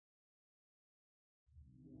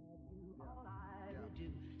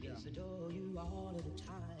adore you all of the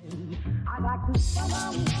time. I like to.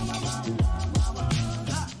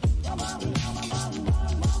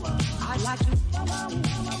 I like to.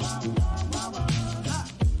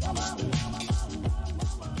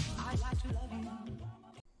 I like to love you.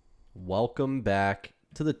 Welcome back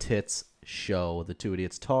to the Tits Show, the Two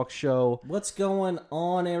Idiots Talk Show. What's going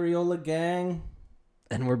on, Areola Gang?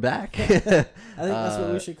 And we're back. I think that's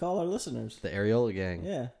what we should call our listeners. The Areola Gang.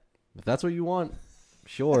 Yeah. If that's what you want,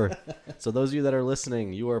 sure. So those of you that are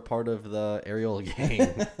listening, you are part of the Areola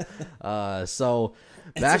Gang. So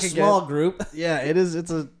back It's a again. small group. Yeah, it is.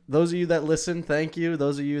 Those of you that listen, thank you.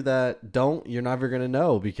 Those of you that don't, you're never going to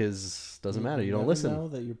know because it doesn't matter. You don't never listen. know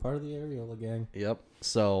that you're part of the Areola Gang. Yep.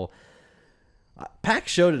 So packed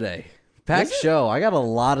show today. Packed show. I got a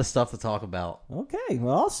lot of stuff to talk about. Okay,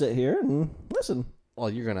 well, I'll sit here and listen. Well,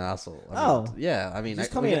 you're gonna also. Yeah. I mean,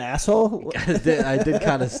 Just call me an asshole. I did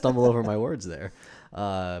kind of stumble over my words there,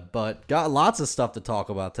 but got lots of stuff to talk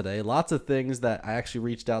about today. Lots of things that I actually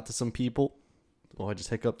reached out to some people. Oh, I just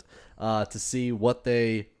hiccuped to see what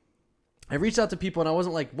they. I reached out to people and I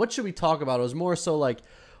wasn't like, what should we talk about? It was more so like,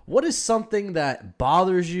 what is something that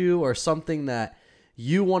bothers you or something that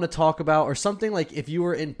you want to talk about, or something like if you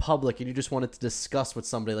were in public and you just wanted to discuss with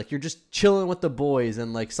somebody, like you're just chilling with the boys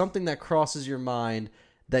and like something that crosses your mind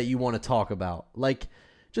that you want to talk about, like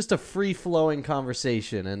just a free-flowing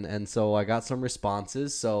conversation. And so I got some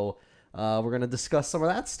responses, so we're going to discuss some of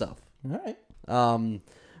that stuff. All right.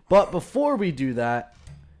 But before we do that,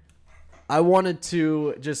 I wanted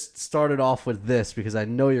to just start it off with this because I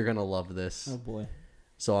know you're going to love this. Oh, boy.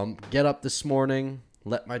 So I'm get up this morning,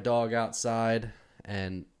 let my dog outside,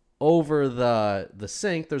 and over the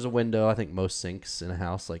sink, there's a window. I think most sinks in a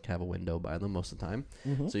house like have a window by them most of the time,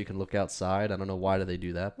 so you can look outside. I don't know why do they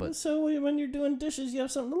do that, but So when you're doing dishes, you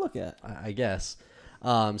have something to look at. I guess.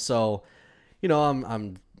 So, you know,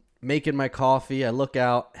 I'm making my coffee. I look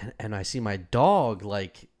out and I see my dog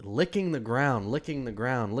like licking the ground. Did he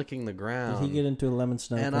get into a lemon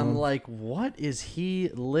snow And cone? I'm like, what is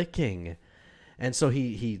he licking? And so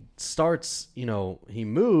he starts, you know, he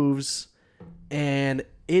moves, and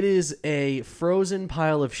it is a frozen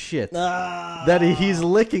pile of shit that he's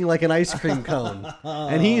licking like an ice cream cone.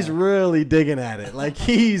 And he's really digging at it. Like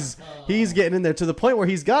he's getting in there to the point where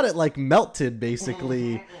he's got it like melted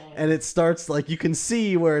basically, and it starts like you can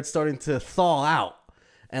see where it's starting to thaw out.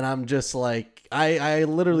 And I'm just like I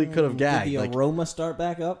literally could have gagged. Did the like, aroma start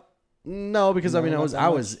back up? no, because I mean not that I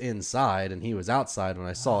was inside and he was outside when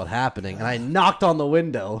I saw it happening, and I knocked on the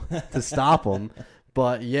window to stop him.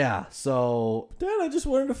 But yeah, so Dad, I just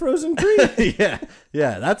wanted a frozen cream. yeah,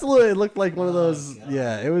 that's a little. It looked like one of those.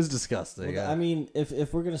 Yeah, it was disgusting. Well, I mean,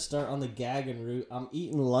 if we're gonna start on the gagging route, I'm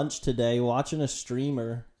eating lunch today, watching a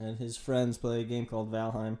streamer and his friends play a game called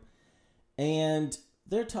Valheim, and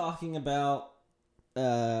they're talking about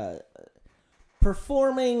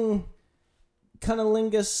performing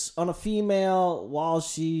cunnilingus on a female while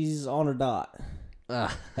she's on her dot,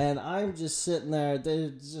 and I'm just sitting there.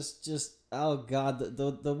 They're just oh god,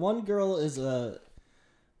 the one girl is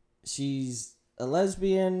she's a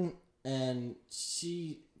lesbian, and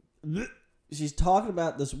she's talking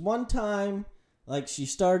about this one time, like she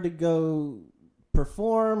started to go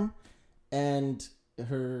perform, and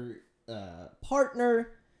her partner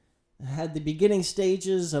had the beginning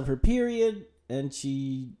stages of her period, and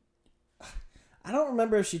I don't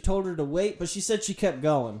remember if she told her to wait, but she said she kept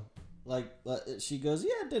going. Like she goes,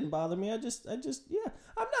 yeah, it didn't bother me. I just, yeah,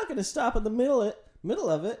 I'm not gonna stop in the middle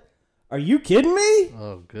of it. Are you kidding me?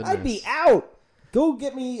 Oh goodness, I'd be out. Go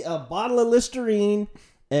get me a bottle of Listerine,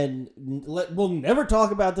 and we'll never talk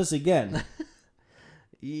about this again.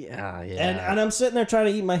 yeah. And I'm sitting there trying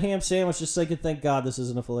to eat my ham sandwich, just thinking, thank God this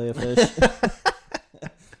isn't a fillet of fish.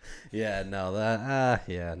 Yeah, no,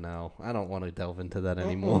 no, I don't want to delve into that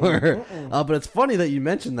anymore. But it's funny that you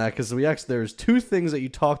mentioned that because there's two things that you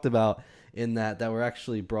talked about in that were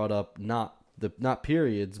actually brought up, not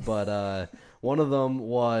periods, but one of them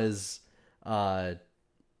was one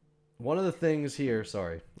of the things here.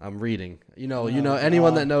 Sorry, I'm reading.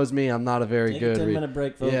 Anyone that knows me, I'm not a very Take good. a 10-minute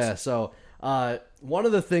break, folks. Yeah, so one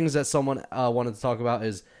of the things that someone wanted to talk about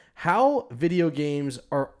is how video games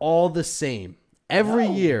are all the same. Every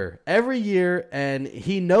year, and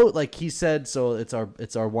he said, so it's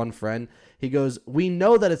our one friend. He goes, we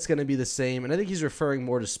know that it's going to be the same, and I think he's referring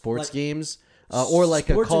more to sports games, or like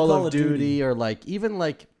a Call of Duty, or like even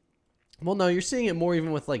like, well, no, you're seeing it more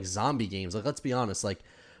even with like zombie games. Like, let's be honest, like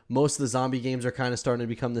most of the zombie games are kind of starting to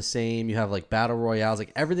become the same. You have like battle royales,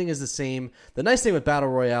 like everything is the same. The nice thing with battle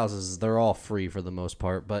royales is they're all free for the most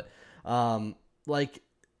part, but like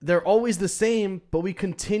they're always the same, but we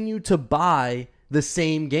continue to buy the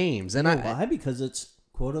same games. And why? Because it's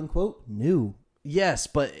quote unquote new. Yes,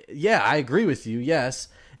 but yeah, I agree with you. Yes.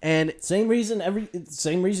 And same reason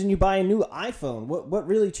you buy a new iPhone. What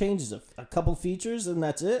really changes? A couple features and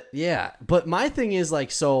that's it? Yeah, but my thing is like,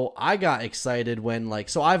 so I got excited when like,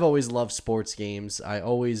 so I've always loved sports games. I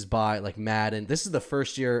always buy like Madden. This is the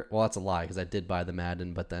first year. Well, that's a lie because I did buy the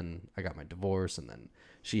Madden, but then I got my divorce and then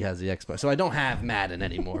she has the Xbox. So I don't have Madden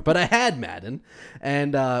anymore, but I had Madden.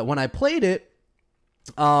 And when I played it,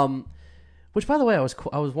 which by the way, I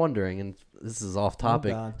was wondering, and this is off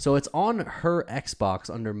topic. Oh, so it's on her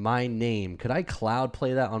Xbox under my name. Could I cloud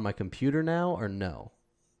play that on my computer now or no?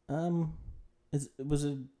 Was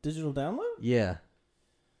it a digital download? Yeah.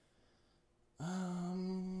 I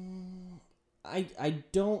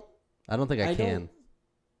don't think I can.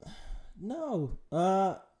 No.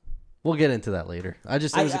 We'll get into that later. It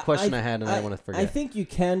was a question I had and I want to forget. I think you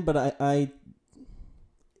can, but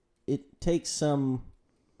it takes some.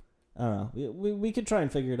 I don't know. We could try and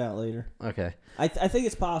figure it out later. Okay. I think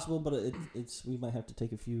it's possible, but we might have to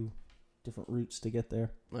take a few different routes to get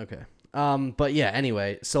there. Okay. But yeah,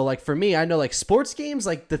 anyway, so like for me, I know like sports games,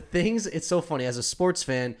 like the things, it's so funny as a sports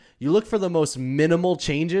fan, you look for the most minimal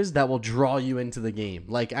changes that will draw you into the game.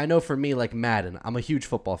 Like I know for me, like Madden, I'm a huge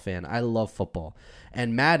football fan. I love football.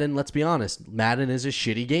 And Madden, let's be honest, Madden is a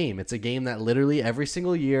shitty game. It's a game that literally every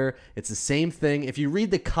single year, it's the same thing. If you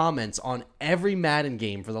read the comments on every Madden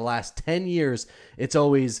game for the last 10 years, it's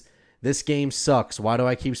always, this game sucks. Why do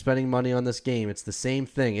I keep spending money on this game? It's the same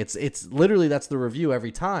thing. It's literally, that's the review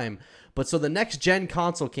every time. But so the next gen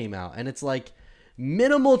console came out and it's like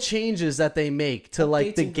minimal changes that they make to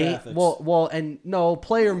like the game. Well, and no,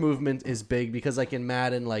 player movement is big because like in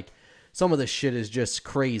Madden, like some of the shit is just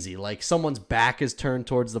crazy. Like someone's back is turned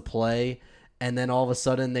towards the play and then all of a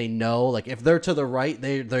sudden they know, like if they're to the right,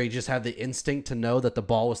 they just have the instinct to know that the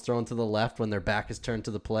ball was thrown to the left when their back is turned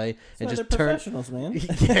to the play. And just turn. Professionals, man.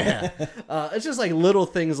 Yeah. It's just like little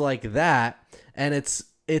things like that. And it's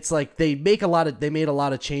like they made a lot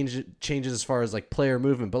of changes as far as like player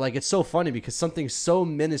movement, but like it's so funny because something so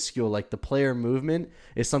minuscule like the player movement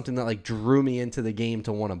is something that like drew me into the game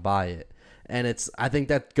to want to buy it. And I think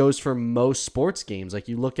that goes for most sports games. Like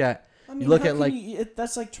you look at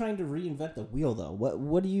that's like trying to reinvent the wheel though. What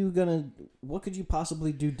could you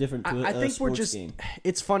possibly do different to I think sports game?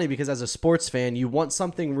 It's funny because as a sports fan, you want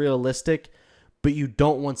something realistic, but you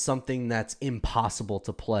don't want something that's impossible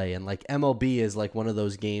to play. And like MLB is like one of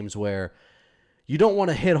those games where you don't want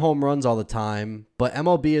to hit home runs all the time, but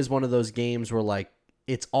MLB is one of those games where like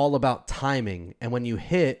it's all about timing. And when you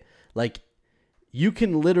hit, like you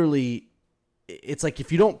can literally, it's like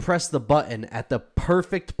if you don't press the button at the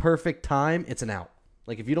perfect time, it's an out.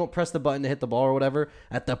 Like if you don't press the button to hit the ball or whatever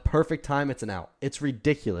at the perfect time, it's an out. It's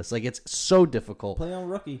ridiculous. Like it's so difficult. Play on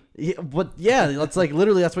rookie. Yeah, but yeah, it's like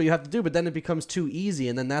literally that's what you have to do. But then it becomes too easy,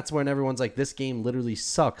 and then that's when everyone's like, "This game literally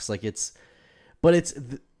sucks." Like it's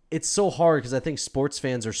so hard because I think sports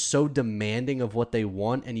fans are so demanding of what they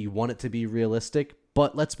want, and you want it to be realistic.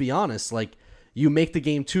 But let's be honest, like you make the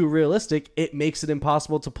game too realistic, it makes it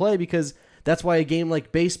impossible to play because. That's why a game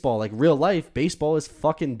like baseball, like real life, baseball is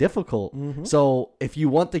fucking difficult. Mm-hmm. So if you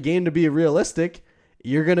want the game to be realistic,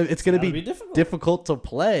 it's gonna be difficult to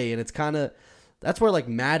play, and it's kind of that's where like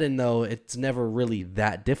Madden though it's never really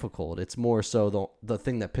that difficult. It's more so the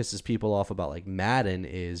thing that pisses people off about like Madden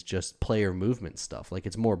is just player movement stuff. Like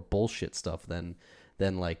it's more bullshit stuff than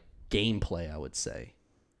like gameplay, I would say.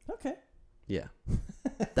 Okay. Yeah.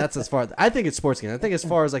 That's as far I think it's sports games. I think as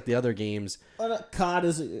far as like the other games,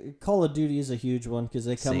 Call of Duty is a huge one because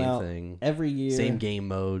they come out every year. Same game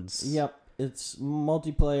modes. Yep, it's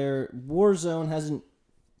multiplayer. Warzone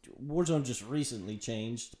just recently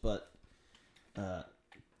changed, but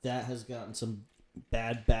that has gotten some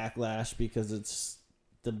bad backlash because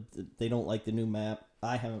they don't like the new map.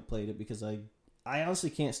 I haven't played it because I honestly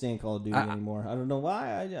can't stand Call of Duty anymore. I don't know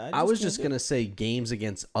why. I was just going to say games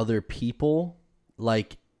against other people,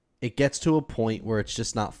 like, it gets to a point where it's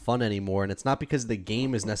just not fun anymore. And it's not because the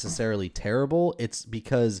game is necessarily terrible. It's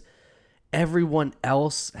because everyone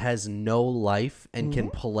else has no life and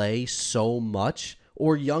can play so much.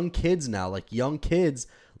 Or young kids now. Like, young kids,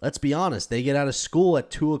 let's be honest, they get out of school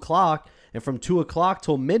at 2 o'clock. And from 2 o'clock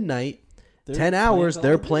till midnight, 10 hours,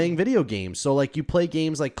 they're playing video games. So, like, you play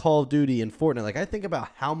games like Call of Duty and Fortnite. Like, I think about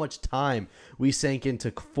how much time we sank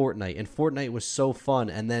into Fortnite. And Fortnite was so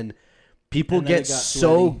fun. And then people get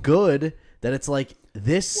so good that it's like,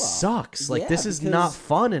 this sucks. Like, this is not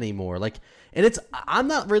fun anymore. Like, and I'm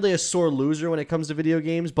not really a sore loser when it comes to video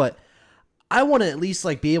games, but I want to at least,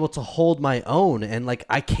 like, be able to hold my own. And, like,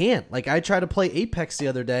 I can't. Like, I tried to play Apex the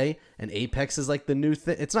other day, and Apex is, like, the new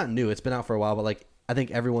thing. It's not new. It's been out for a while, but, like, I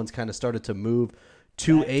think everyone's kind of started to move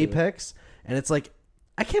to Apex, and it's like,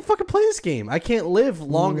 I can't fucking play this game. I can't live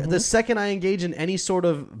longer. The second I engage in any sort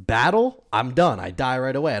of battle, I'm done. I die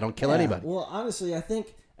right away. I don't kill anybody. Well, honestly, I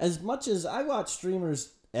think as much as I watch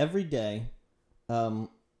streamers every day, but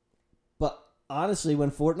honestly,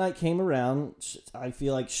 when Fortnite came around, I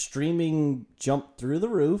feel like streaming jumped through the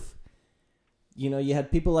roof. You know, you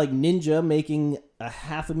had people like Ninja making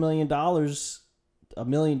 $500,000, $1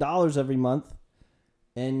 million every month,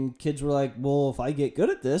 and kids were like, "Well, if I get good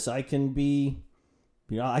at this, I can be,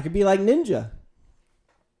 I could be like Ninja."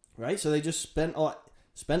 Right? So they just spent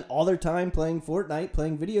all their time playing Fortnite,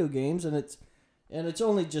 playing video games, and it's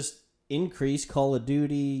only just increased. Call of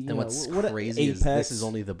Duty, and what's crazy is this is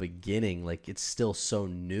only the beginning. Like, it's still so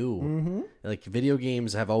new. Like, video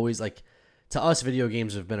games have always, like, to us, video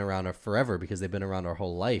games have been around forever because they've been around our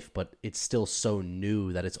whole life, but it's still so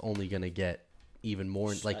new that it's only going to get even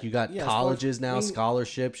more. Like, you got colleges now,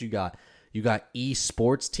 scholarships, you got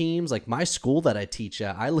esports teams. Like, my school that I teach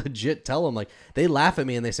at, I legit tell them, like, they laugh at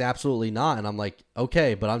me and they say absolutely not, and I'm like,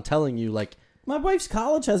 okay, but I'm telling you, like, my wife's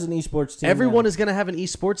college has an esports team. Everyone is going to have an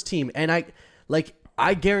esports team, and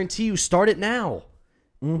I guarantee you, start it now.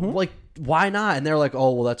 Like, why not? And they're like,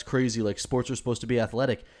 oh, well, that's crazy. Like, sports are supposed to be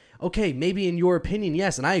athletic. Okay, maybe in your opinion,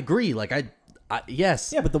 yes, and I agree. Like,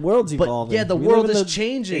 yes. Yeah, but the world's evolving. Yeah, the world is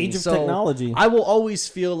changing. Age of technology. I will always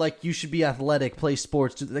feel like you should be athletic, play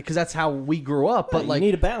sports, because that's how we grew up. But you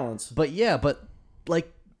need a balance. But yeah,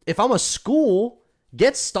 like, if I'm a school,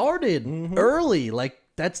 get started early. Like,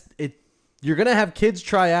 that's it. You're gonna have kids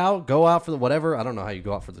try out, go out for the whatever. I don't know how you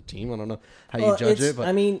go out for the team. I don't know how you judge it. But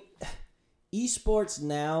I mean, esports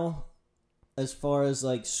now, as far as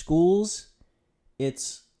like schools,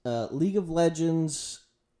 it's League of Legends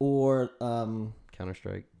or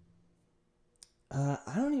Counter-Strike. I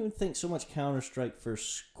don't even think so much Counter-Strike for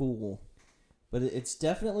school, but it's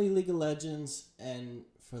definitely League of Legends. And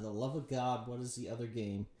for the love of God, what is the other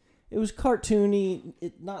game? It was cartoony.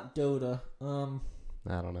 Not Dota.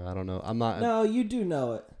 I don't know. I'm not. No, you do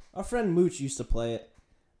know it. Our friend Mooch used to play it.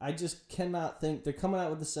 I just cannot think. They're coming out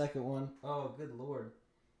with the second one. Oh, good lord.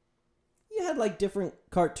 You had like different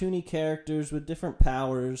cartoony characters with different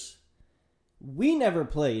powers. We never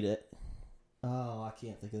played it. Oh, I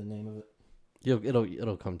can't think of the name of it.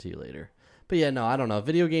 It'll come to you later. But yeah, no, I don't know.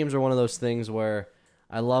 Video games are one of those things where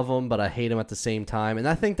I love them, but I hate them at the same time. And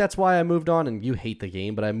I think that's why I moved on. And you hate the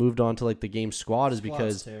game, but I moved on to like the game Squad is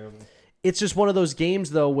because terrible. It's just one of those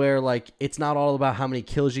games, though, where, like, it's not all about how many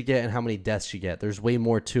kills you get and how many deaths you get. There's way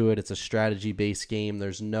more to it. It's a strategy-based game.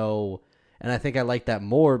 There's no... And I think I like that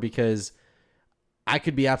more because I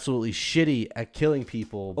could be absolutely shitty at killing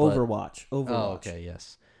people. But... Overwatch. Oh, okay,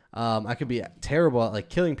 yes. I could be terrible at, like,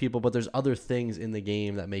 killing people, but there's other things in the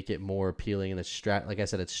game that make it more appealing. And it's like I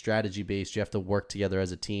said, it's strategy-based. You have to work together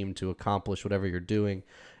as a team to accomplish whatever you're doing.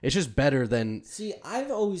 It's just better than... See,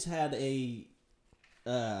 I've always had a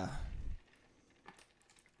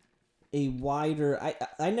wider...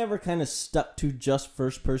 I never kind of stuck to just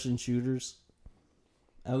first-person shooters.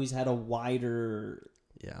 I always had a wider...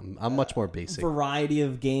 Yeah, I'm much more basic. Variety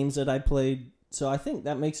of games that I played. So I think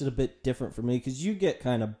that makes it a bit different for me because you get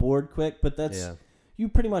kind of bored quick, but that's... Yeah. You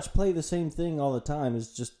pretty much play the same thing all the time.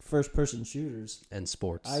 It's just first-person shooters. And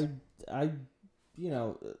sports.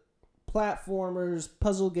 Platformers,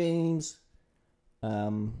 puzzle games...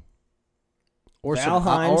 Or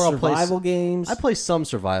Valheim survival games. I play some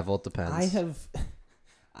survival. It depends.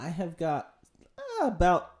 I have got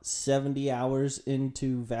about 70 hours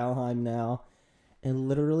into Valheim now, and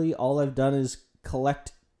literally all I've done is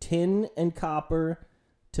collect tin and copper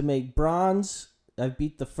to make bronze. I've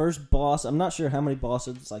beat the first boss. I'm not sure how many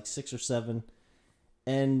bosses. It's like 6 or 7,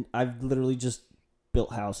 and I've literally just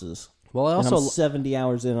built houses. Well, I'm 70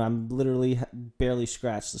 hours in. I'm literally barely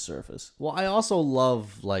scratched the surface. Well, I also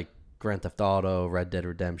love like Grand Theft Auto, Red Dead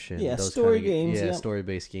Redemption. Yeah, those story games. Yeah,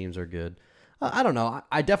 story-based games are good. I don't know.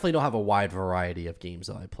 I definitely don't have a wide variety of games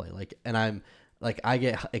that I play. Like, and I'm like, I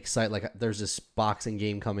get excited. Like, there's this boxing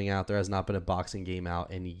game coming out. There has not been a boxing game out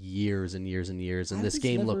in years and years and years. And this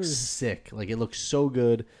game looks sick. Like, it looks so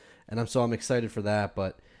good. And I'm excited for that.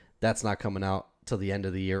 But that's not coming out till the end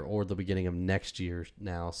of the year or the beginning of next year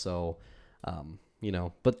now. So,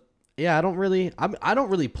 but. Yeah, I don't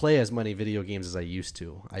really play as many video games as I used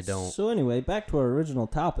to. I don't. So anyway, back to our original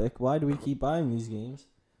topic. Why do we keep buying these games?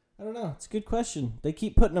 I don't know. It's a good question. They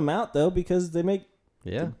keep putting them out though because they make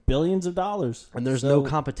billions of dollars. And there's no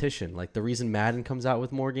competition. Like the reason Madden comes out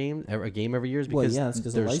with more a game every year is because it's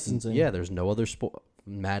because of licensing. Yeah, there's no other sport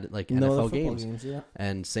NFL games. Yeah.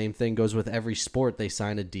 And same thing goes with every sport. They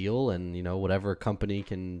sign a deal, and whatever company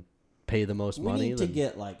can pay the most we money. need to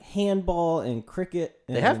get like handball and cricket.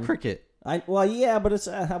 And they have cricket. Yeah, but it's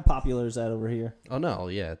how popular is that over here? Oh no,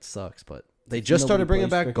 yeah, it sucks, but they just started bringing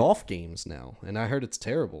back cricket. golf games now, and I heard it's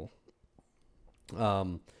terrible.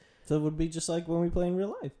 So it would be just like when we play in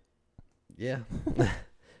real life. Yeah.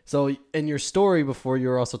 So in your story before, you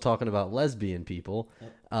were also talking about lesbian people.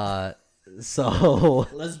 So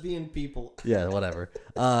lesbian people. Yeah, whatever.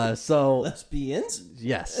 So lesbians.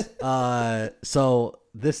 Yes. So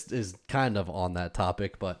this is kind of on that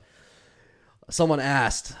topic, but someone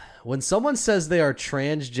asked, when someone says they are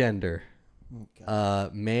transgender,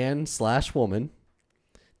 man/woman,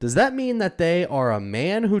 does that mean that they are a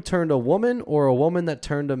man who turned a woman or a woman that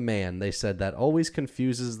turned a man? They said that always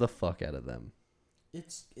confuses the fuck out of them.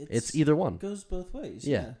 It's either one. It goes both ways.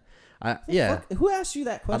 Yeah. Fuck? Who asked you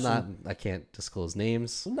that question? I can't disclose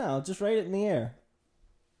names. No, just write it in the air.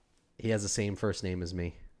 He has the same first name as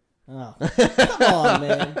me. Oh, come on,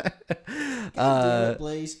 man. God damn it,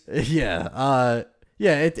 Blaze. Yeah.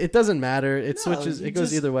 It doesn't matter. It switches. It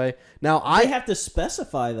goes either way. Now I have to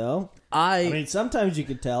specify though. I mean, sometimes you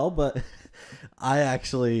could tell, but I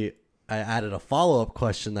added a follow-up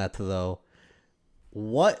question to though.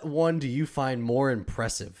 What one do you find more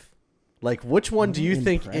impressive? Like, which one do you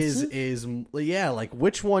think is like,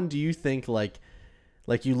 which one do you think like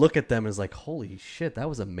you look at them as like, holy shit, that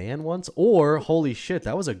was a man once, or holy shit,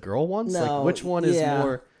 that was a girl once? No, like, which one is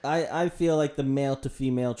more? I feel like the male to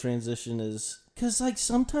female transition is, because like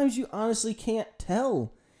sometimes you honestly can't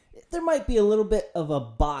tell. There might be a little bit of a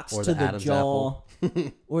box or to the Adam's jaw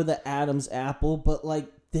or the Adam's apple, but like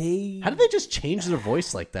how did they just change their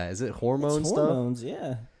voice like that? Is it hormone stuff? Hormones,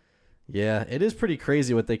 yeah. Yeah, it is pretty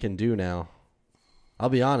crazy what they can do now. I'll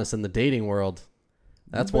be honest, in the dating world,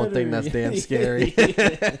 that's one thing that's damn scary.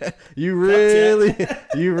 You really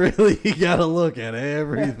gotta look at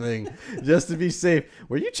everything just to be safe.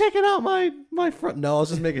 Were you checking out my front? No, I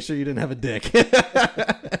was just making sure you didn't have a dick.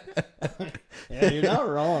 Yeah, you're not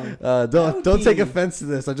wrong. Don't take offense to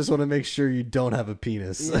this. I just want to make sure you don't have a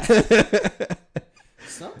penis. Yeah.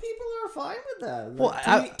 Some people are fine with that. Well,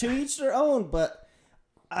 to each their own, but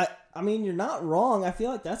I mean, you're not wrong. I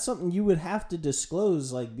feel like that's something you would have to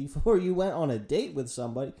disclose, like, before you went on a date with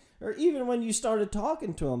somebody, or even when you started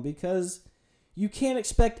talking to them, because you can't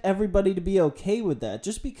expect everybody to be okay with that.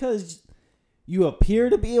 Just because you appear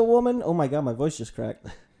to be a woman, oh my god, my voice just cracked,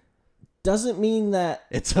 doesn't mean that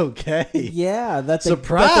it's okay. Yeah, that the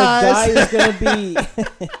surprise that the guy is going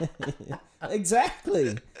to be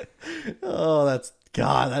exactly. Oh,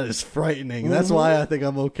 that is frightening. That's why I think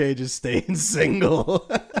I'm okay just staying single.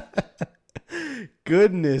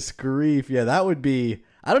 Goodness grief. Yeah, that would be,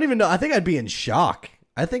 I don't even know. I think I'd be in shock.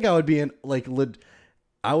 I think I would be in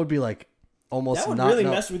I would be like almost that would not really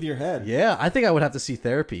mess with your head. Yeah, I think I would have to see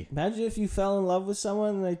therapy. Imagine if you fell in love with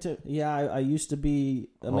someone and they took, I used to be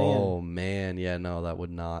a man. Oh man, yeah, no, that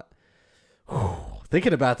would not.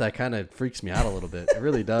 Thinking about that kind of freaks me out a little bit. It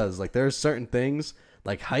really does. Like, there's certain things,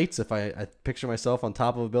 like heights. If I picture myself on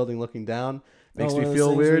top of a building looking down, makes me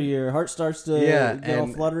feel weird. Your heart starts to get all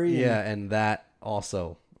fluttery. Yeah, and that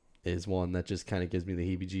also is one that just kind of gives me the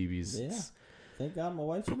heebie-jeebies. Yeah. Thank God my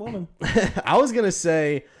wife's a woman. I was gonna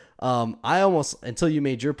say, I almost, until you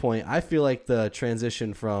made your point, I feel like the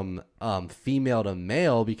transition from female to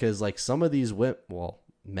male, because like some of these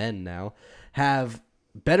men now have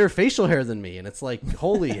better facial hair than me, and it's like,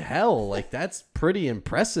 holy hell, like that's pretty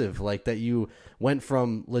impressive, like that you went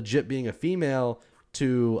from legit being a female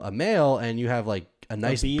to a male and you have like a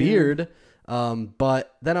nice beard.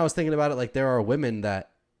 But then I was thinking about it, like there are women that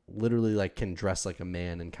literally like can dress like a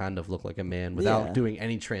man and kind of look like a man without doing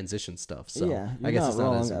any transition stuff. So I guess it's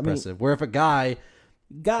not as impressive. Where if a guy,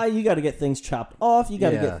 you got to get things chopped off. You got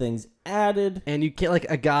to get things added, and you can't, like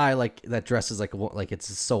a guy like that dresses like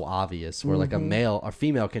it's so obvious. Where like a male or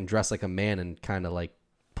female can dress like a man and kind of like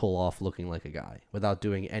pull off looking like a guy without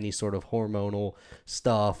doing any sort of hormonal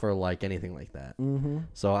stuff or like anything like that.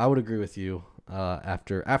 So I would agree with you.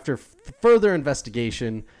 After further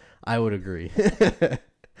investigation, I would agree.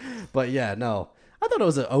 But yeah, no, I thought it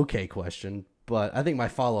was an okay question, but I think my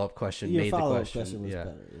follow-up question made the question. Was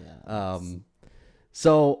better. Yeah.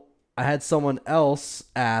 So I had someone else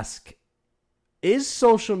ask, is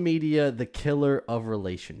social media the killer of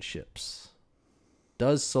relationships?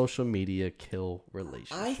 Does social media kill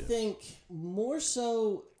relationships? I think more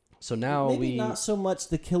so. So now maybe not so much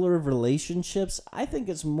the killer of relationships. I think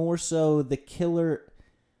it's more so the killer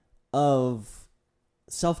of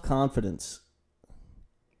self-confidence.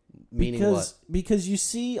 Meaning what? Because you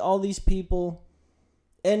see all these people,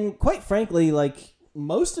 and quite frankly, like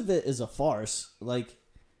most of it is a farce. Like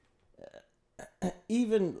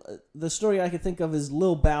even the story I could think of is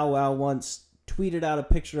Lil Bow Wow once tweeted out a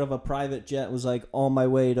picture of a private jet, was like, on my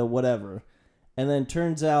way to whatever. And then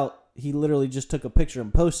turns out he literally just took a picture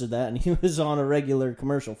and posted that, and he was on a regular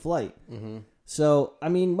commercial flight. Mm-hmm. So, I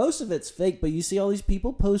mean, most of it's fake, but you see all these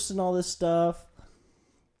people posting all this stuff.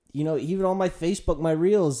 You know, even on my Facebook, my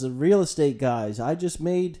reels, the real estate guys, I just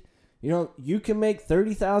made, you know, you can make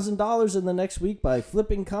 $30,000 in the next week by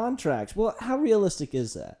flipping contracts. Well, how realistic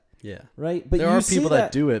is that? Yeah. Right? But there are people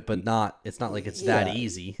that do it, but it's not like it's that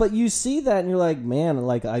easy. But you see that and you're like, man,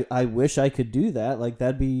 like I wish I could do that. Like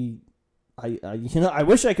that'd be, I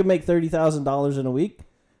wish I could make $30,000 in a week.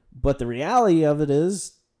 But the reality of it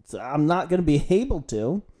is I'm not going to be able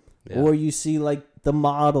to. Yeah. Or you see like the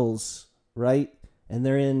models, right? And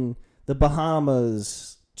they're in the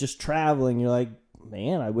Bahamas just traveling. You're like,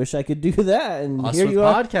 man, I wish I could do that. And us here with you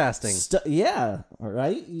are, podcasting. Yeah, all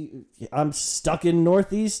right. I'm stuck in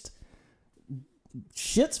Northeast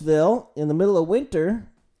Shitsville in the middle of winter,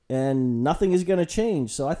 and nothing is going to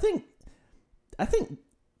change. So I think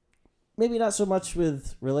maybe not so much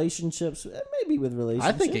with relationships. Maybe with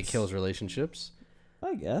relationships. I think it kills relationships.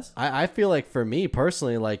 I guess. I feel like for me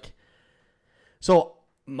personally, like, so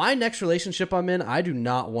my next relationship I'm in, I do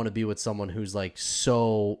not want to be with someone who's like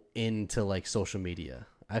so into like social media.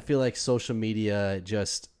 I feel like social media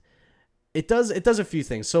just it does a few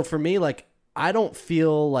things. So for me, like, I don't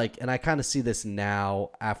feel like, and I kind of see this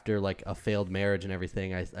now after like a failed marriage and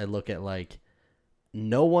everything. I look at like,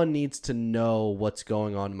 no one needs to know what's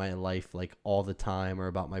going on in my life like all the time or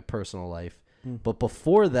about my personal life. But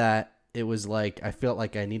before that, it was like I felt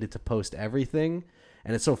like I needed to post everything.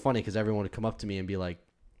 And it's so funny because everyone would come up to me and be like,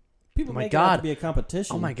 people make it out to be a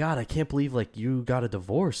competition. Oh my God, I can't believe like you got a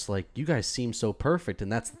divorce. Like you guys seem so perfect.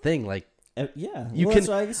 And that's the thing. Like, yeah, you well, can.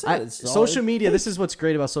 That's like I said, social media. This is what's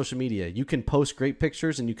great about social media. You can post great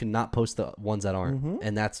pictures and you can not post the ones that aren't. Mm-hmm.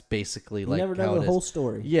 And that's basically like you never know the whole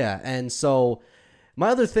story. Yeah. And so my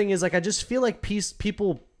other thing is like I just feel like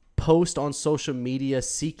people post on social media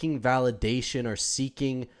seeking validation or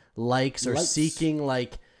seeking likes or seeking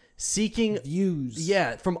views,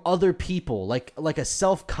 from other people, like a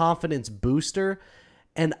self-confidence booster.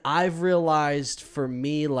 And I've realized for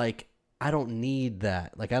me, like, I don't need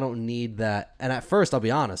that. Like, I don't need that. And at first, I'll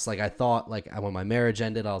be honest, like I thought, like when my marriage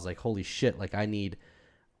ended, I was like, holy shit, like I need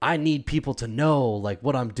people to know like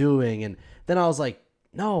what I'm doing. And then I was like,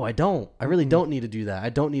 no, I don't. I really don't need to do that. I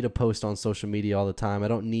don't need to post on social media all the time. I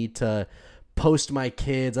don't need to post my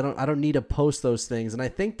kids. I don't need to post those things. And I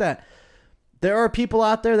think that there are people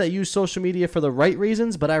out there that use social media for the right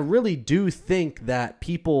reasons, but I really do think that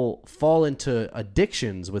people fall into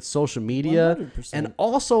addictions with social media 100%. And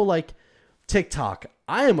also like TikTok.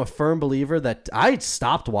 I am a firm believer that I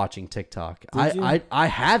stopped watching TikTok. I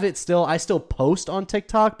have it still. I still post on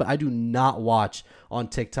TikTok, but I do not watch on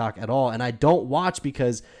TikTok at all. And I don't watch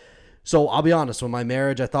because, so I'll be honest, when my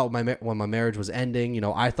marriage, I thought when my marriage was ending, you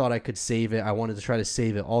know, I thought I could save it. I wanted to try to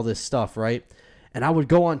save it, all this stuff, right? And I would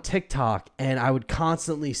go on TikTok and I would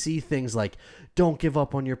constantly see things like, don't give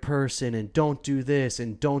up on your person and don't do this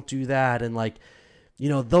and don't do that. And like, you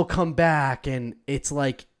know, they'll come back and it's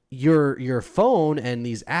like your phone and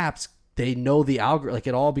these apps, they know the algorithm, like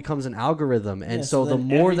it all becomes an algorithm. And so the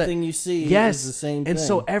more that everything you see is the same thing. And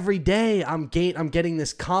so every day I'm getting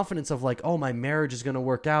this confidence of like, oh, my marriage is going to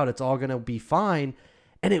work out. It's all going to be fine.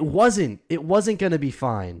 And it wasn't going to be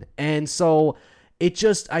fine. And so it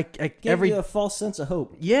just, I gave you a false sense of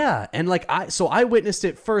hope. Yeah. And like, I witnessed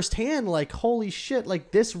it firsthand, like, holy shit,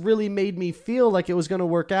 like this really made me feel like it was going to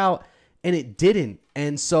work out and it didn't.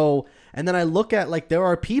 And so, and then I look at like, there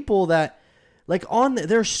are people that like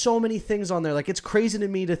there's so many things on there. Like it's crazy to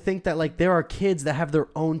me to think that like there are kids that have their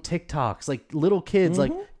own TikToks, like little kids,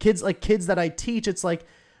 like kids that I teach. It's like,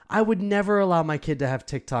 I would never allow my kid to have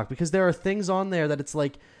TikTok because there are things on there that it's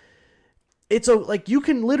like, like you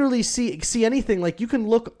can literally see anything. Like you can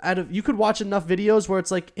you could watch enough videos where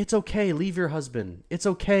it's like, it's okay, leave your husband. It's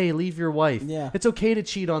okay, leave your wife. Yeah. It's okay to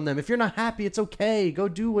cheat on them. If you're not happy, it's okay. Go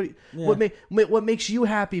do what makes you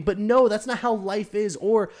happy. But no, that's not how life is.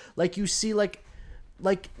 Or like you see like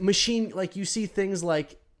you see things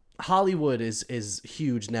like Hollywood is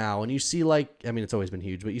huge now. And you see like, I mean, it's always been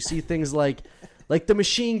huge, but you see things like the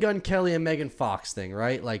Machine Gun Kelly and Megan Fox thing,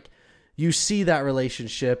 right? Like, you see that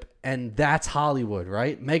relationship, and that's Hollywood,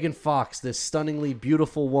 right? Megan Fox, this stunningly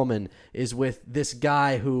beautiful woman, is with this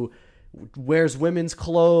guy who wears women's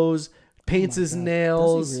clothes, paints his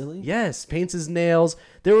nails. Does he really? Yes, paints his nails.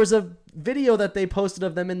 There was a video that they posted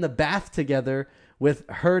of them in the bath together with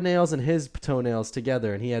her nails and his toenails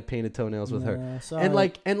together, and he had painted toenails with her. Sorry.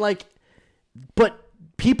 But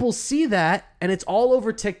people see that, and it's all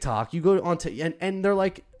over TikTok. You go on to, and they're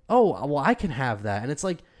like, oh, well, I can have that. And it's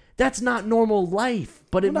like, that's not normal life.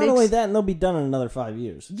 But it not makes, only that, and they'll be done in another 5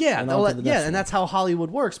 years. yeah, And and that's how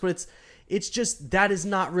Hollywood works. But it's just, that is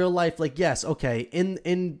not real life. Like, yes, okay,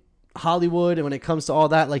 in Hollywood, and when it comes to all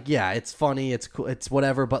that, like, yeah, it's funny, it's cool, it's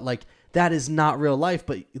whatever, but like, that is not real life.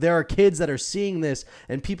 But there are kids that are seeing this,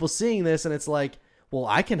 and people seeing this, and it's like, well,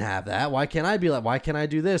 I can have that. Why can't I be like, why can't I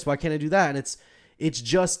do this? Why can't I do that? And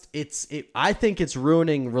I think it's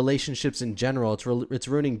ruining relationships in general. It's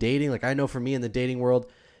ruining dating. Like, I know for me in the dating world,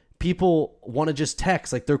 people want to just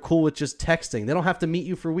text. Like, they're cool with just texting. They don't have to meet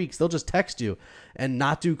you for weeks. They'll just text you and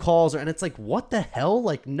not do calls. And it's like, what the hell?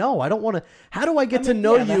 Like, no, I don't want to. How do I get to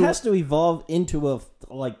know you? That has to evolve into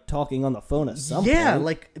like talking on the phone at some point. Yeah,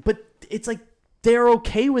 like, but it's like they're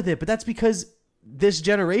okay with it. But that's because this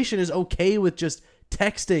generation is okay with just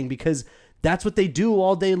texting, because that's what they do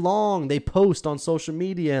all day long. They post on social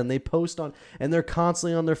media, and and they're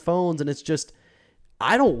constantly on their phones. And it's just,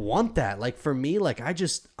 I don't want that. Like, for me, like,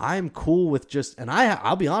 I'm cool with just, and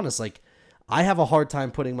I'll be honest, like, I have a hard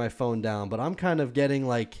time putting my phone down, but I'm kind of getting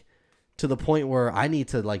like to the point where I need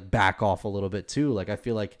to like back off a little bit too. Like, I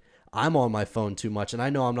feel like I'm on my phone too much, and I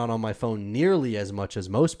know I'm not on my phone nearly as much as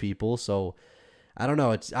most people. So I don't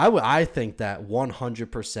know. I think that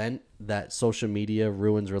 100% that social media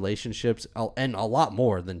ruins relationships, and a lot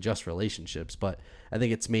more than just relationships. But I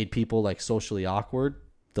think it's made people like socially awkward.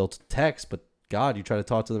 They'll text, but God, you try to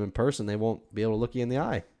talk to them in person, they won't be able to look you in the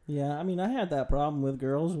eye. Yeah, I mean, I had that problem with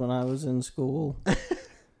girls when I was in school.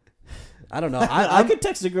 I don't know. I could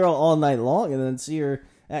text a girl all night long and then see her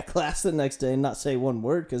at class the next day and not say one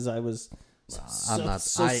word because I was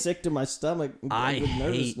so sick to my stomach with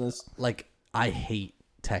nervousness. I hate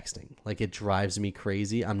texting. Like, it drives me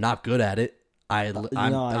crazy. I'm not good at it. I'm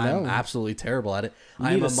absolutely terrible at it. You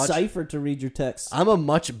need a cipher to read your texts. I'm a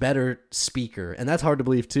much better speaker, and that's hard to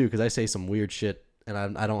believe too, because I say some weird shit, and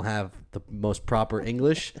I don't have the most proper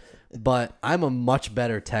English. But I'm a much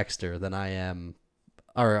better texter than I am,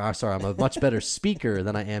 I'm a much better speaker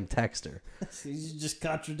than I am texter. You just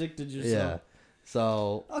contradicted yourself. Yeah.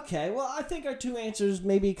 So okay, well, I think our two answers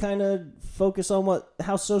maybe kind of focus on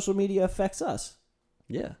how social media affects us.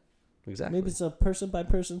 Yeah, exactly. Maybe it's a person by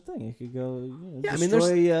person thing. It could go,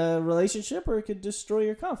 destroy a relationship, or it could destroy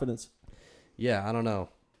your confidence. Yeah, I don't know.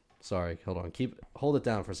 Sorry, hold on. Hold it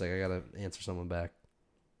down for a second. I gotta answer someone back.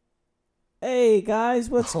 Hey guys,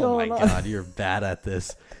 what's going on? Oh my God, you're bad at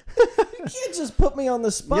this. You can't just put me on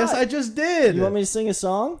the spot. Yes, I just did. You want me to sing a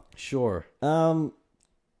song? Sure. I don't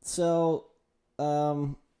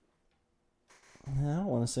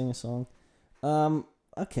want to sing a song.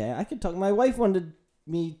 Okay, I could talk. My wife wanted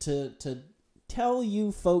me to tell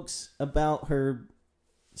you folks about her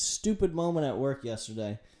stupid moment at work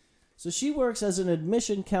yesterday. So she works as an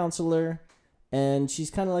admission counselor, and she's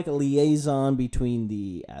kind of like a liaison between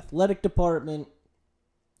the athletic department.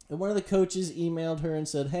 And one of the coaches emailed her and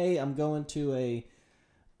said, "Hey, I'm going to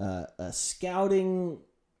a scouting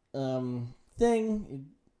thing.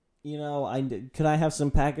 You know, could I have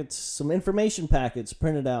some information packets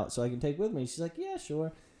printed out so I can take with me?" She's like, "Yeah,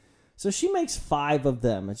 sure." So she makes 5 of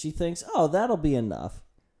them, and she thinks, "Oh, that'll be enough."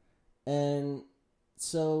 And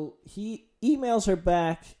so he emails her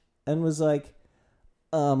back and was like,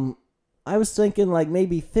 "I was thinking like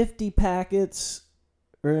maybe 50 packets,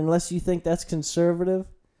 or unless you think that's conservative."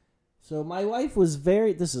 So my wife was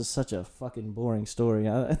this is such a fucking boring story.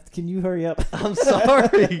 Can you hurry up? I'm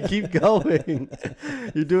sorry. Keep going.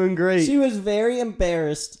 You're doing great. She was very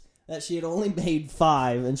embarrassed that she had only made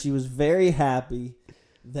 5, and she was very happy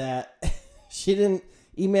that she didn't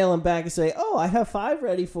email him back and say, "Oh, I have 5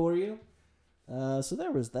 ready for you." So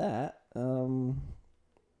there was that. One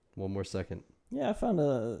more second. Yeah,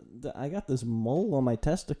 I got this mole on my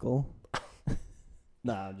testicle.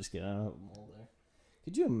 Nah, I'm just kidding. I don't have a mole there.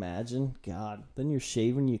 Could you imagine? God, then you're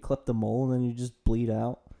shaving, you clip the mole, and then you just bleed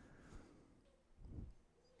out.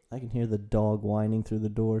 I can hear the dog whining through the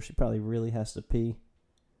door. She probably really has to pee.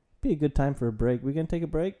 Be a good time for a break. We gonna take a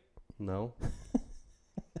break? No.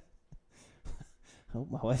 I hope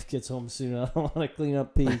my wife gets home soon. I don't want to clean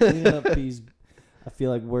up pee. Cleaning up pee's, I feel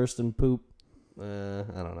like, worse than poop. I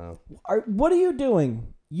don't know. What are you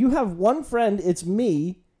doing? You have one friend, it's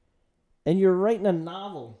me, and you're writing a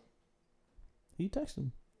novel. Who you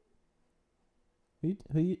texting?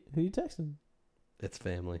 Who you texting? It's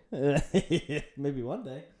family. Maybe one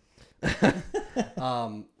day.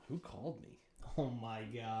 Who called me? Oh my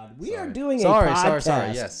God. We are doing a podcast.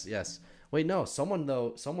 Sorry. Yes. Wait, no.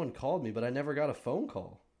 Someone called me, but I never got a phone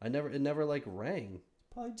call. It never like rang.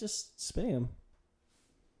 Probably just spam.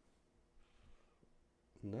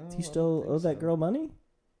 No. Do you still owe that girl money?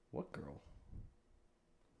 What girl?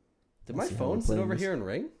 Did my phone sit over here and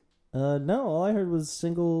ring? No. All I heard was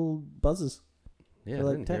single buzzes. Yeah,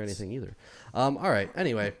 I didn't hear anything either. All right.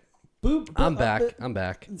 Anyway, Boop. I'm back. I'm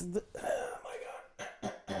back. Oh my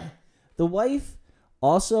god. The wife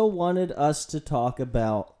also wanted us to talk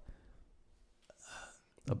about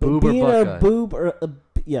a boob or being butt a guy. boob or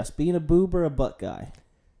being a boob or a butt guy.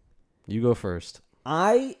 You go first.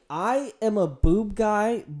 I am a boob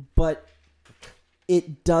guy, but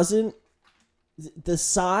it doesn't. The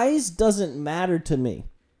size doesn't matter to me.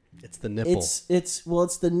 It's the nipple.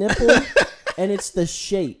 It's the nipple and it's the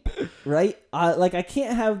shape, right? I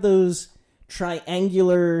can't have those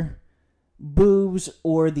triangular boobs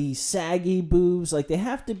or the saggy boobs. Like, they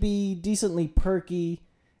have to be decently perky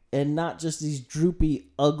and not just these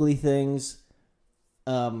droopy, ugly things.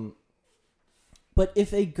 But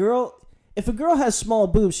if a girl has small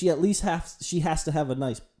boobs, she has to have a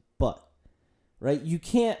nice butt, right? You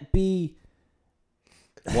can't be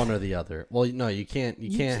one or the other. Well, no, you can't.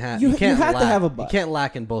 You have to have a butt. You can't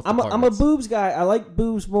lack in both. I'm a boobs guy. I like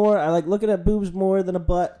boobs more. I like looking at boobs more than a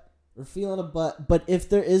butt or feeling a butt. But if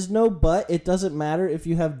there is no butt, it doesn't matter if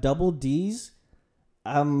you have double D's.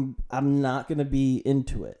 I'm not gonna be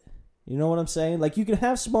into it. You know what I'm saying? Like, you can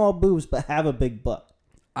have small boobs but have a big butt.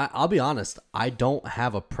 I'll be honest. I don't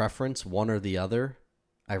have a preference, one or the other.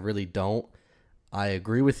 I really don't. I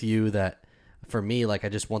agree with you that for me, like, I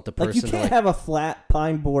just want the person. Like, you can't have a flat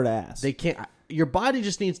pine board ass. They can't. Your body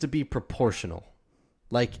just needs to be proportional.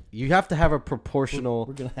 Like, you have to have a proportional.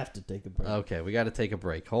 We're gonna have to take a break. Okay, we got to take a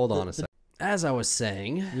break. Hold on a second. As I was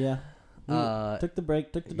saying, yeah, took the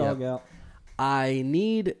break, took the dog out. I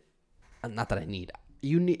need. Not that I need.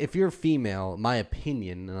 You need, if you're female, my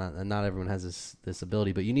opinion, and not everyone has this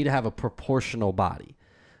ability, but you need to have a proportional body.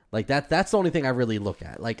 Like, that's the only thing I really look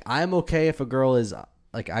at. Like, I'm okay if a girl is,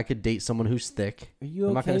 like, I could date someone who's thick. Are you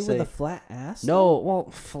okay with a flat ass? No, well,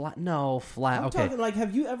 flat. No, flat. I'm talking, like,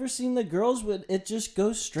 have you ever seen the girls with it just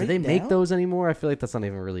goes straight down? Do they make those anymore? I feel like that's not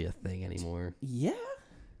even really a thing anymore. Yeah.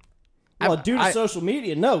 Well, due to social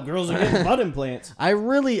media, no, girls are getting butt implants. I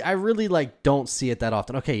really like don't see it that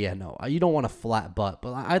often. Okay, yeah, no, you don't want a flat butt,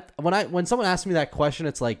 but when someone asks me that question,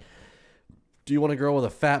 it's like, do you want a girl with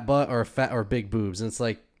a fat butt or big boobs? And it's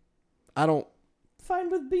like, I don't.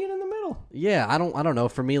 Fine with being in the middle. Yeah, I don't know.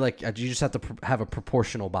 For me, like, you just have to have a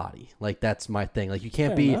proportional body. Like, that's my thing. Like, you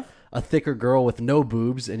can't be a thicker girl with no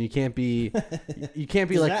boobs, and you can't be Does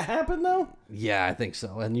like that happen though? Yeah, I think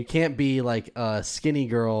so. And you can't be like a skinny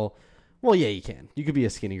girl. Well, yeah, you can. You could be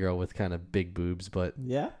a skinny girl with kind of big boobs, but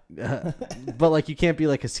yeah, but like, you can't be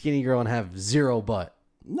like a skinny girl and have zero butt.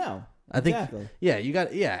 No, I think exactly. Yeah,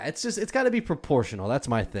 it's got to be proportional. That's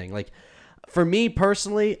my thing. Like, for me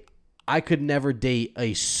personally, I could never date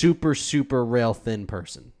a super rail thin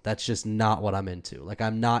person. That's just not what I'm into. Like,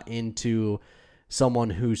 I'm not into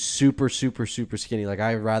someone who's super skinny. Like,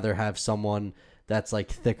 I'd rather have someone that's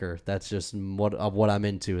like thicker. That's just what I'm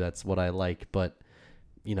into. That's what I like, but.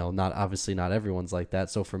 You know, not everyone's like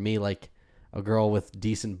that. So for me, like, a girl with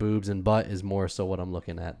decent boobs and butt is more so what I'm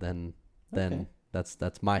looking at than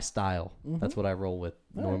that's my style. Mm-hmm. That's what I roll with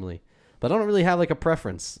normally. Right. But I don't really have like a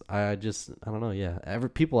preference. I don't know. Yeah,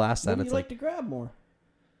 people ask that. What do and you it's like to grab more?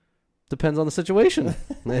 Depends on the situation.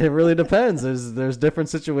 It really depends. There's different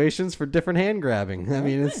situations for different hand grabbing. I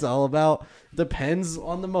mean, it's all about depends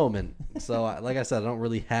on the moment. So like I said, I don't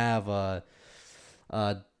really have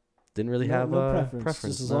didn't really have a preference.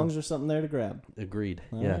 Just as long as there's something there to grab. Agreed.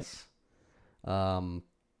 All yes. Right.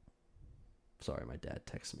 Sorry, my dad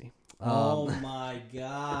texted me. Oh my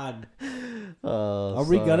god. Are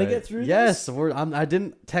we gonna get through this? Yes, I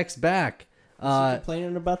didn't text back. Is he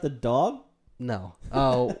complaining about the dog? No.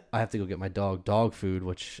 Oh, I have to go get my dog food.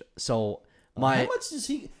 How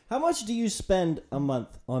much do you spend a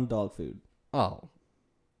month on dog food? Oh,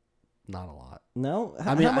 not a lot. No.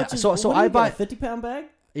 How much is, I buy a 50-pound bag.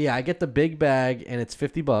 Yeah, I get the big bag, and it's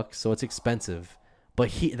 $50, so it's expensive.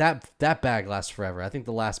 But that bag lasts forever. I think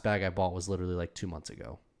the last bag I bought was literally like 2 months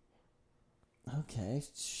ago. Okay.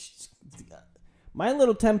 My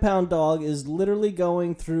little 10-pound dog is literally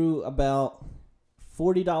going through about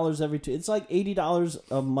 $40 every 2. It's like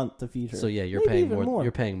 $80 a month to feed her. So yeah, you're paying more.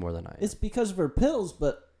 You're paying more than I am. It's because of her pills,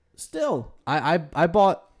 but still. I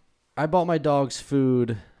bought my dog's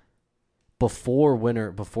food before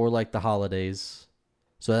like the holidays.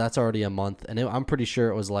 So that's already a month, and I'm pretty sure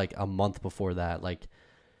it was like a month before that. Like,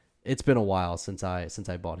 it's been a while since I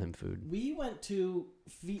bought him food. We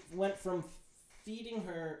went from feeding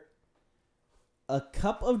her a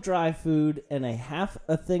cup of dry food and half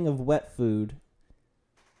a thing of wet food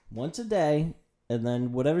once a day, and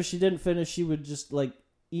then whatever she didn't finish, she would just like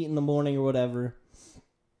eat in the morning or whatever,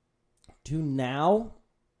 to now,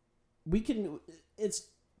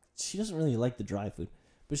 she doesn't really like the dry food,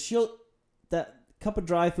 but that cup of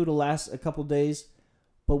dry food will last a couple days,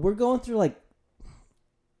 but we're going through like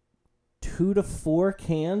 2 to 4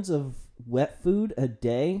 cans of wet food a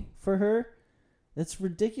day for her. It's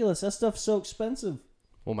ridiculous. That stuff's so expensive.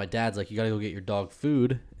 Well, my dad's like, you got to go get your dog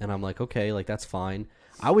food. And I'm like, okay, like that's fine.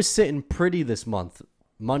 I was sitting pretty this month,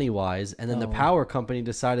 money-wise. And then the power company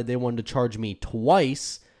decided they wanted to charge me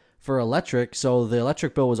twice for electric. So the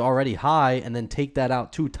electric bill was already high. And then take that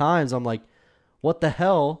out 2 times. I'm like, what the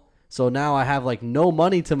hell? So now I have like no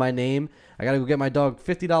money to my name. I got to go get my dog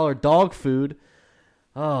 $50 dog food.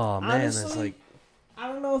 Oh, man. Honestly, that's like...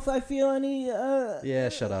 I don't know if I feel any... yeah,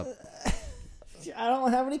 shut up. I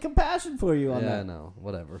don't have any compassion for you on that. Yeah, no,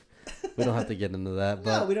 whatever. We don't have to get into that.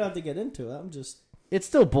 But no, we don't have to get into it. I'm just... It's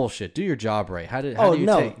still bullshit. Do your job right. How do you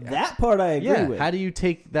that part I agree with. How do you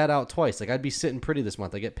take that out twice? Like, I'd be sitting pretty this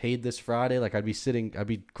month. I get paid this Friday. Like, I'd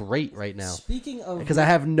be great right now. Speaking of... Because I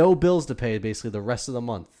have no bills to pay basically the rest of the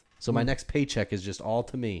month. So my next paycheck is just all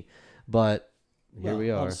to me. But here we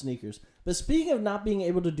are. On sneakers. But speaking of not being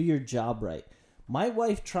able to do your job right, my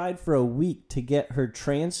wife tried for a week to get her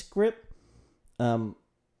transcript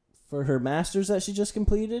for her master's that she just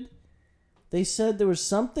completed. They said there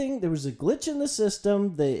was a glitch in the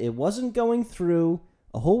system. It wasn't going through.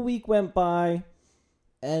 A whole week went by,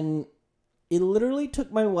 and it literally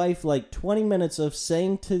took my wife like 20 minutes of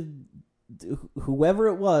saying to whoever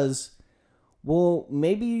it was, well,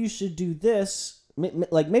 maybe you should do this.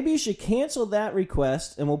 Like, maybe you should cancel that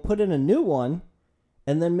request, and we'll put in a new one,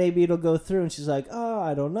 and then maybe it'll go through. And she's like, oh,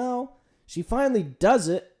 I don't know. She finally does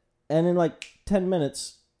it, and in like 10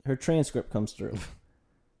 minutes, her transcript comes through.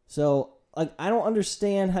 So, like, I don't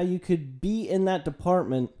understand how you could be in that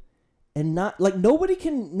department and not, like, nobody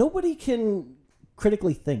can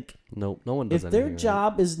critically think. Nope, no one does. If their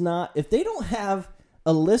job is not, if they don't have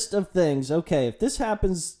a list of things, okay, if this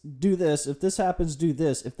happens, do this. If this happens, do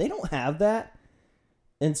this. If they don't have that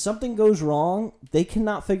and something goes wrong, they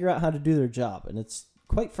cannot figure out how to do their job. And it's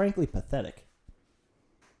quite frankly pathetic.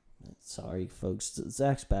 Sorry, folks.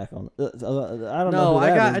 Zach's back on. I don't know.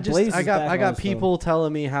 I got people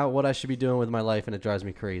telling me what I should be doing with my life, and it drives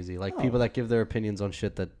me crazy. Like people that give their opinions on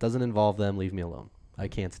shit that doesn't involve them. Leave me alone. I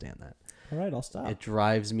can't stand that. All right, I'll stop. It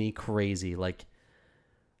drives me crazy. Like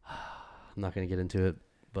I'm not gonna get into it,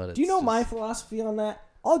 but do you know my philosophy on that?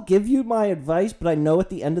 I'll give you my advice, but I know at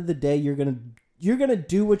the end of the day you're gonna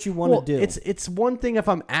do what you want to do. It's one thing if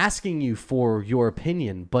I'm asking you for your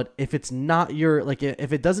opinion, but if it's not your, like,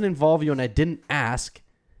 if it doesn't involve you and I didn't ask,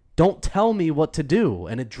 don't tell me what to do,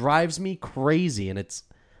 and it drives me crazy. And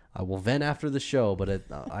I will vent after the show, but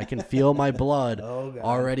I can feel my blood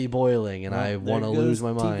already boiling, and I want to lose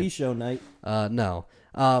my mind. TV show night. No,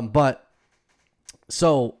 but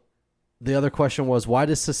so the other question was, why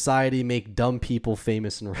does society make dumb people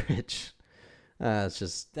famous and rich? It's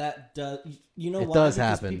just that does. You know it why? Does because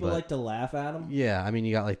happen, people but like to laugh at them. Yeah, I mean,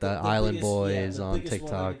 you got like the Island Boys the on biggest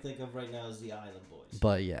TikTok. one I can think of right now is the Island Boys.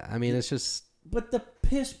 But yeah, I mean, it's just. But the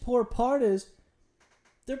piss poor part is,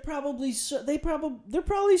 they're probably so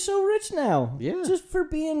rich now. Yeah, just for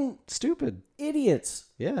being stupid idiots.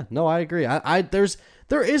 Yeah, no, I agree.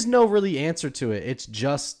 There is no really answer to it. It's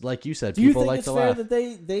just like you said. Do you people think like it's to fair laugh. that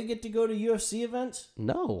they get to go to UFC events?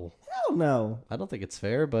 No, hell no. I don't think it's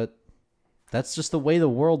fair, but that's just the way the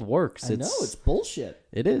world works. I know it's bullshit.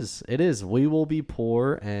 It is. It is. We will be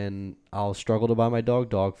poor, and I'll struggle to buy my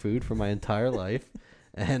dog food for my entire life,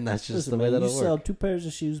 and that's just the way that'll work. You sell 2 pairs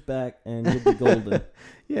of shoes back, and you'll be golden.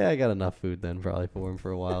 Yeah, I got enough food then probably for him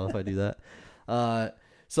for a while if I do that.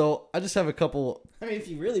 So I just have a couple. I mean, if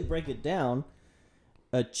you really break it down,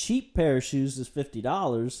 a cheap pair of shoes is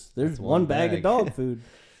 $50. There's one bag of dog food.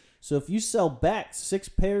 So if you sell back 6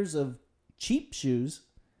 pairs of cheap shoes,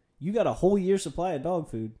 you got a whole year's supply of dog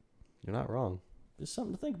food. You're not wrong. Just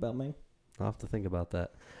something to think about, man. I'll have to think about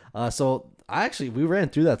that. So we ran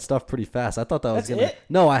through that stuff pretty fast. I thought that was it?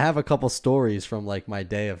 No, I have a couple stories from like my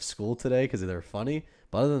day of school today because they're funny.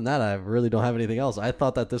 But other than that, I really don't have anything else. I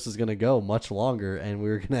thought that this was going to go much longer, and we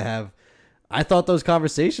were going to have. I thought those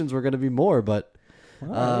conversations were going to be more, but. You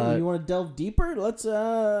want to delve deeper? Let's.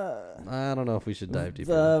 I don't know if we should dive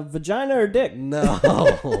deeper. Vagina or dick?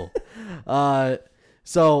 No.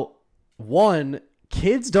 So,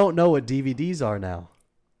 kids don't know what DVDs are now.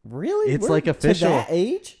 Really? It's like official. To that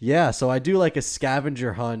age? Yeah. So I do like a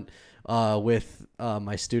scavenger hunt with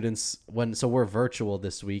my students so we're virtual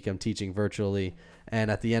this week. I'm teaching virtually, and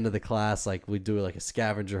at the end of the class, like we do like a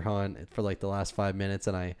scavenger hunt for like the last 5 minutes,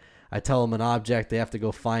 and I tell them an object, they have to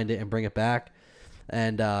go find it and bring it back.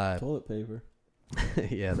 And toilet paper.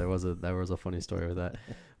 Yeah, there was a funny story with that.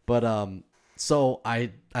 But so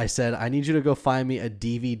I said I need you to go find me a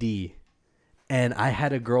DVD, and I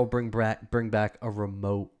had a girl bring back a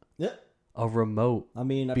remote. Yeah. A remote. I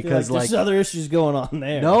mean, I because feel like there's other issues going on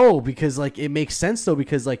there. No, because like it makes sense though,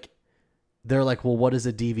 because like they're like, well, what is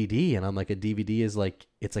a DVD? And I'm like, a DVD is like,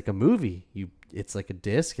 it's like a movie. It's like a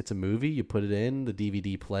disc. It's a movie. You put it in the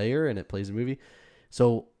DVD player and it plays a movie.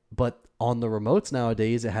 So, but on the remotes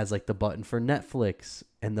nowadays, it has like the button for Netflix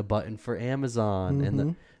and the button for Amazon,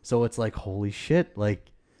 and so it's like, holy shit,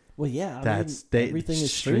 like, well, yeah, everything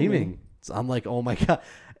is streaming. So I'm like, oh my god.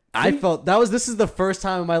 I felt this is the first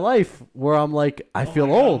time in my life where I'm like, I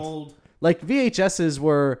feel old. Like VHSs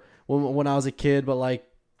were when I was a kid, but like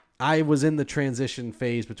I was in the transition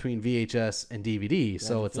phase between VHS and DVD,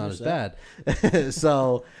 so it's not as bad.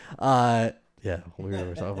 So, yeah, we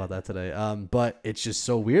were talking about that today. But it's just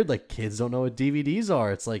so weird. Like kids don't know what DVDs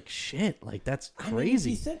are. It's like shit. Like that's crazy. I mean, if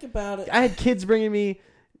you think about it, I had kids bringing me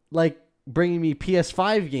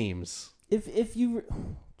PS5 games. If you,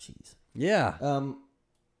 jeez. Yeah.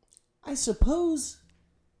 I suppose,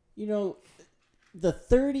 the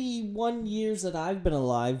 31 years that I've been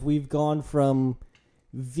alive, we've gone from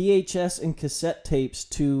VHS and cassette tapes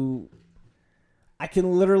to I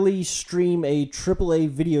can literally stream a AAA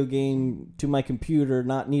video game to my computer,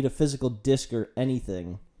 not need a physical disc or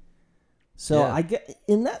anything. So I get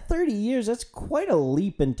in that 30 years, that's quite a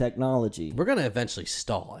leap in technology. We're gonna eventually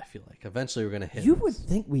stall. I feel like eventually we're gonna hit. You would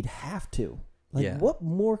think we'd have to. Like, what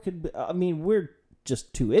more could be? I mean, we're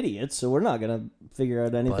just two idiots, so we're not gonna figure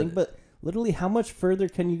out anything. But literally, how much further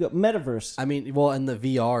can you go? Metaverse. I mean, well, and the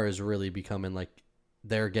VR is really becoming like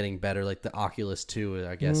they're getting better. Like the Oculus 2,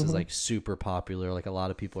 I guess, is like super popular. Like a lot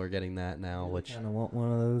of people are getting that now. Which I kind of want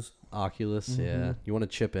one of those. Oculus, yeah. You want to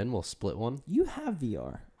chip in? We'll split one. You have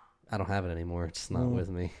VR. I don't have it anymore. It's not with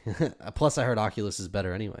me. Plus, I heard Oculus is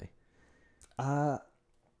better anyway. And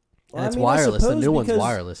it's wireless. The new one's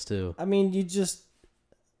wireless too. I mean,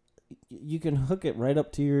 you can hook it right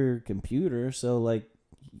up to your computer. So like,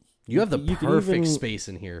 you have the perfect space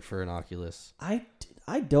in here for an Oculus. I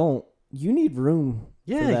don't. You need room.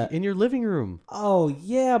 Yeah, for that. In your living room. Oh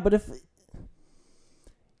yeah, but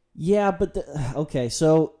okay.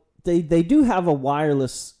 So they do have a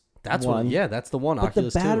wireless. That's one. Yeah, that's the one. But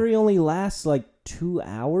Oculus the battery only lasts like 2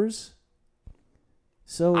 hours.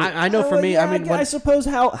 So I know for me, I mean, I suppose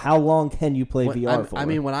how long can you play VR for? I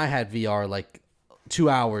mean, when I had VR, like 2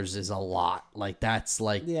 hours is a lot. Like that's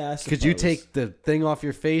like because you take the thing off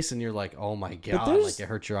your face and you're like, oh my god, like it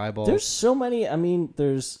hurts your eyeballs. There's so many. I mean,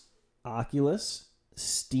 there's Oculus,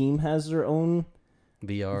 Steam has their own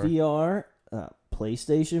VR,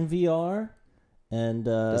 PlayStation VR, and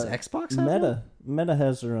does Xbox have one? Meta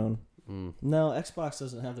has their own. No, Xbox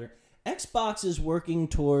doesn't have their. Xbox is working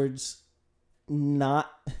towards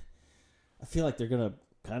not. I feel like they're gonna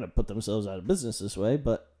kind of put themselves out of business this way,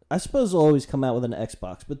 but I suppose they'll always come out with an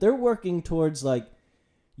Xbox. But they're working towards like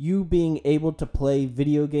you being able to play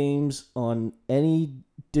video games on any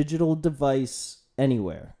digital device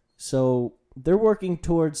anywhere. So they're working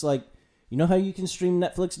towards like, you know how you can stream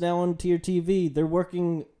Netflix now onto your TV? They're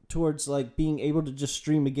working towards like being able to just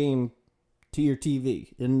stream a game to your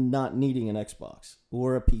TV and not needing an Xbox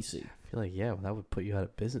or a PC. I feel like, that would put you out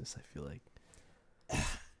of business, I feel like.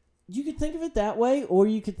 You could think of it that way, or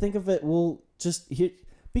you could think of it,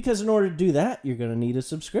 because in order to do that, you're going to need a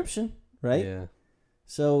subscription, right? Yeah.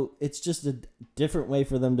 So it's just a different way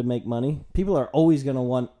for them to make money. People are always going to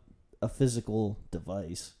want a physical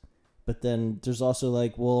device. But then there's also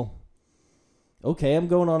like, well, okay, I'm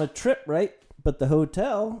going on a trip, right? But the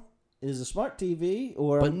hotel is a smart TV,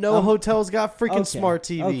 but hotel's got freaking smart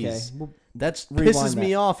TVs. Okay. Well, that pisses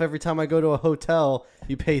me off every time I go to a hotel.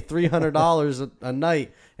 You pay $300 a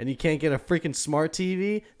night and you can't get a freaking smart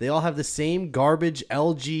TV. They all have the same garbage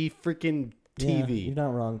LG freaking TV. Yeah, you're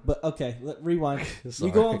not wrong. But okay, rewind.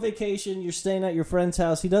 You go on vacation, you're staying at your friend's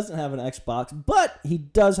house. He doesn't have an Xbox, but he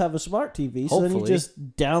does have a smart TV. So then you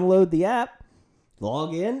just download the app,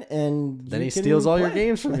 log in, and then he steals all your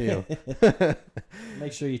games from you.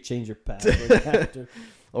 Make sure you change your password after.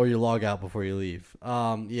 Or you log out before you leave.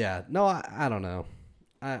 No, I don't know.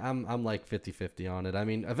 I'm like 50-50 on it. I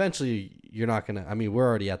mean, eventually you're not gonna. I mean, we're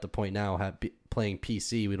already at the point now playing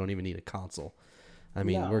PC. We don't even need a console. I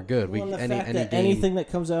mean, we're good. Well, anything that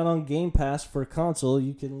comes out on Game Pass for console,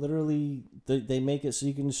 you can literally they make it so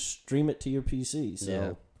you can stream it to your PC.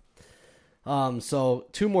 So. Yeah. So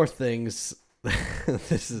 2 more things.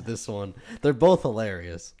 This one. They're both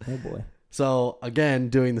hilarious. Oh boy. So again,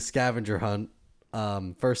 doing the scavenger hunt.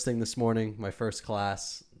 First thing this morning, my first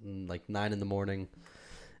class, like 9 a.m,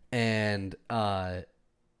 and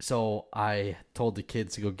So I told the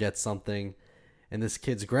kids to go get something, and this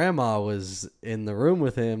kid's grandma was in the room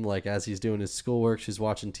with him, like as he's doing his schoolwork. She's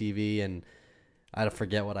watching TV, and I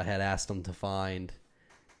forget what I had asked him to find.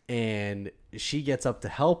 And she gets up to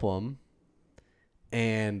help him,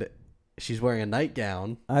 and she's wearing a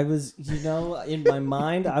nightgown. I was, in my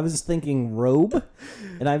mind, I was thinking robe,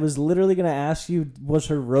 and I was literally going to ask you, was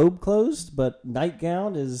her robe closed? But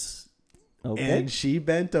nightgown is okay. And she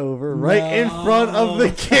bent over right in front of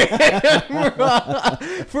the camera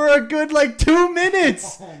for a good 2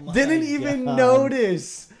 minutes. Oh Didn't even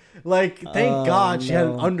notice. Thank God she had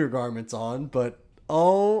undergarments on, but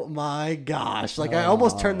oh my gosh. I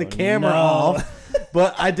almost turned the camera off,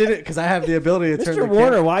 but I didn't because I have the ability to turn the Mr.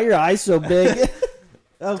 Warner, why are your eyes so big?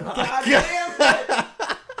 Oh, God damn it.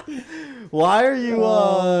 Why'd you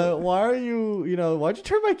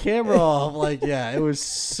turn my camera off? Yeah, it was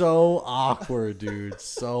so awkward, dude.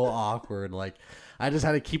 So awkward. I just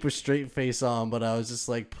had to keep a straight face on, but I was just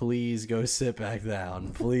please go sit back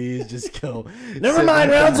down. Please just go. Never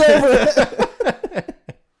mind, round's over.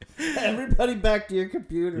 Everybody back to your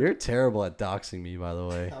computer. You're terrible at doxing me, by the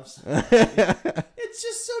way. I'm sorry. It's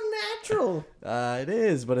just so natural. It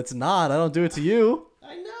is, but it's not. I don't do it to you.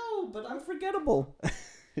 I know, but I'm forgettable.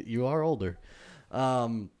 You are older.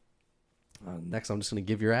 Next, I'm just going to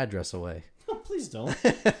give your address away. Oh, please don't.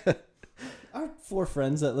 Our 4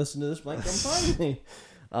 friends that listen to this might come find me.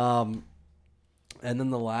 And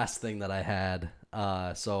then the last thing that I had,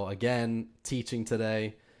 so again, teaching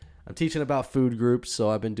today. I'm teaching about food groups,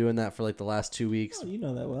 so I've been doing that for the last 2 weeks. Oh, you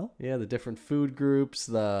know that well. Yeah, the different food groups,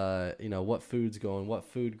 what foods go in what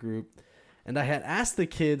food group. And I had asked the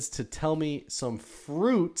kids to tell me some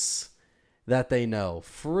fruits that they know.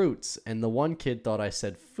 Fruits. And the one kid thought I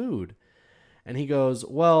said food. And he goes,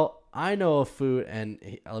 well, I know a food.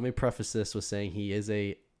 And let me preface this with saying he is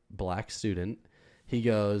a black student. He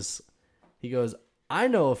goes, I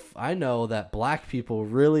know that black people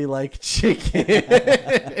really like chicken.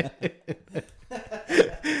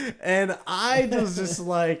 And I was just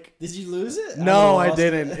Did you lose it? No, I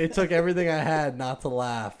didn't. It took everything I had not to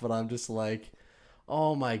laugh, but I'm just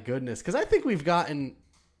oh my goodness. Because I think we've gotten,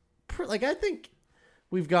 a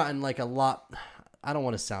lot. I don't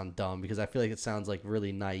want to sound dumb because I feel like it sounds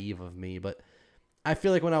really naive of me, but I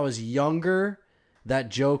feel like when I was younger, that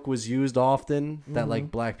joke was used often,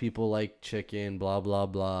 that black people like chicken, blah, blah,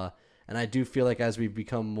 blah. And I do feel like as we've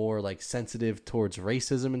become more sensitive towards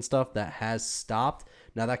racism and stuff, that has stopped.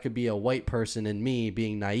 Now that could be a white person and me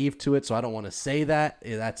being naive to it. So I don't want to say that.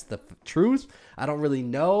 That's the truth. I don't really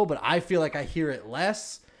know, but I feel like I hear it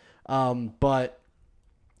less. But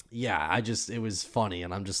yeah, it was funny.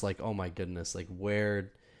 And I'm just oh my goodness,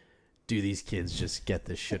 where do these kids just get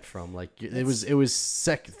this shit from? It was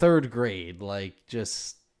 3rd grade. It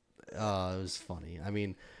was funny. I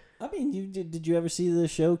mean, did you ever see the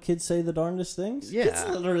show Kids Say the Darndest Things? Yeah. Kids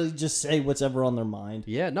literally just say what's ever on their mind.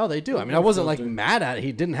 Yeah, no, they do. I mean, I wasn't mad at it.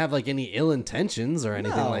 He didn't have any ill intentions or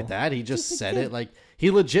anything like that. He just said it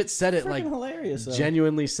he legit said it hilarious, though.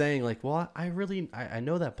 Genuinely saying well, I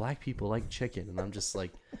know that black people like chicken, and I'm just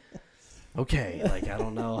okay, I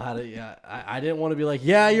don't know how to. Yeah, I didn't want to be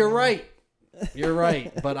yeah, you're right,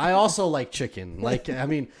 but I also like chicken. I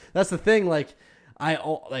mean, that's the thing.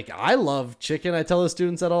 I love chicken. I tell the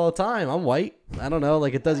students that all the time. I'm white. I don't know.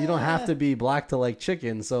 You don't have to be black to like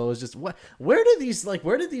chicken. So it's just where do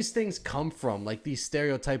these things come from? These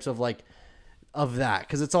stereotypes of of that,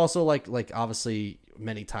 because it's also obviously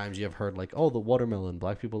many times you have heard the watermelon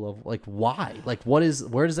black people love. Why? Where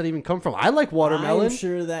does that even come from? I like watermelon. I'm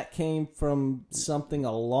sure that came from something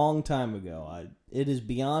a long time ago. It is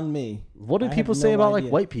beyond me. What do people say about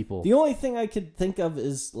white people? The only thing I could think of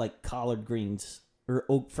is collard greens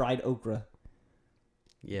or fried okra.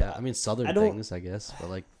 Yeah, I mean southern things, I guess,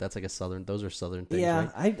 but that's a southern. Those are southern things.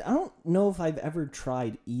 Yeah, right? I don't know if I've ever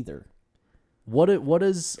tried either. What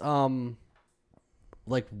is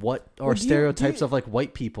what are stereotypes of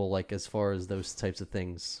white people as far as those types of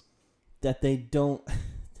things? That they don't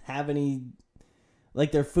have any,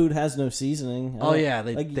 their food has no seasoning. Yeah,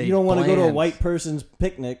 they you don't want to go to a white person's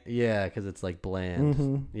picnic. Yeah, because it's bland.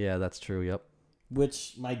 Mm-hmm. Yeah, that's true. Yep.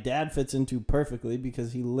 Which my dad fits into perfectly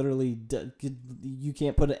because he literally you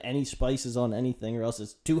can't put any spices on anything or else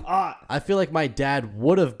it's too hot. I feel like my dad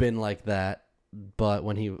would have been like that, but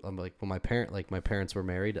when my parents were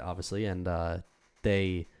married, obviously, and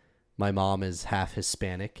my mom is half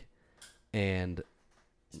Hispanic, and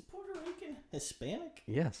is Puerto Rican Hispanic?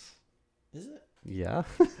 Yes. Is it? Yeah.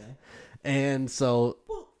 Okay. And so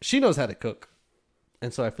she knows how to cook,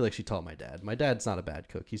 and so I feel like she taught my dad. My dad's not a bad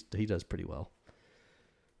cook. He does pretty well.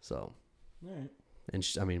 So, all right. And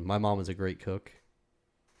my mom is a great cook.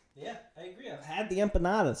 Yeah, I agree. I've had the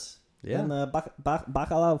empanadas. Yeah. And the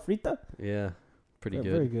bacalao frita. Yeah, pretty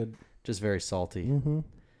good. Very good. Just very salty,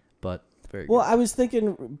 but very Well, good. I was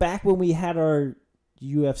thinking back when we had our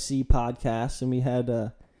UFC podcast and we had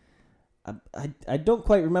I don't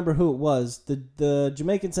quite remember who it was. The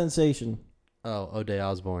Jamaican sensation. Oh, O'Day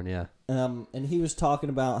Osborne, yeah. And he was talking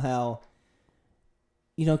about how,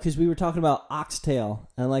 because we were talking about oxtail,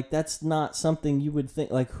 and like that's not something you would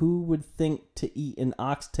think. Like, who would think to eat an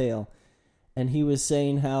oxtail? And he was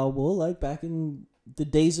saying how, well, like back in the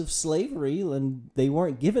days of slavery, and they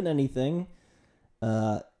weren't given anything,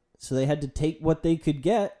 so they had to take what they could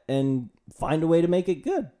get and find a way to make it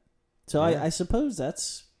good. So Yeah. I suppose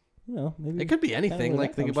that's. Maybe It could be anything. where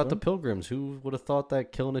Like, that think comes about the from. Pilgrims. Who would have thought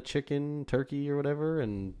that killing a chicken, turkey, or whatever,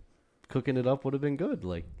 and cooking it up would have been good?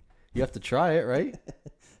 Like, you have to try it, right?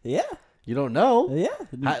 Yeah, You don't know. yeah.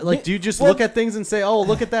 Do you just look at things and say, "Oh,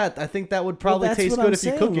 look at that. I think that would probably that's taste what good I'm if you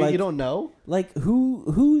saying, cook it." like- You don't know. Like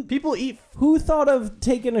who People eat. who thought of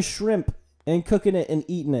taking a shrimp and cooking it and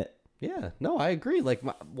eating it? Yeah, no, I agree. Like,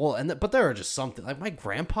 but there are just something. Like, my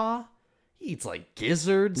grandpa, he eats like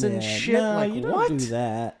gizzards and shit. No, like, you don't what? do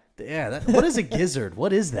that. Yeah, what is a gizzard?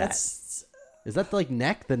 What is that? That's Is that like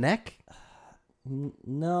neck? The neck?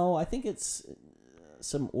 no. I think it's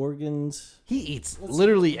some organs. He eats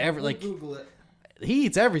literally Google it. he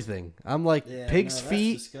eats everything. I'm like, pig's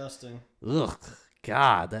feet. Disgusting. Ugh,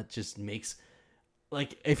 God, that just makes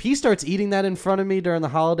like, if he starts eating that in front of me during the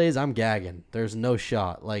holidays, I'm gagging. There's no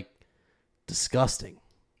shot. Like, disgusting.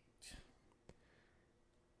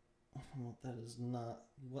 Well, that is not.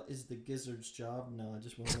 What is the gizzard's job? No, I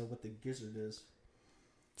just want to know what the gizzard is.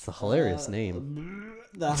 It's a hilarious name.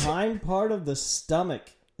 The hind part of the stomach,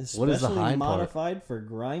 especially What is the hind part? modified for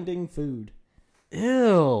grinding food.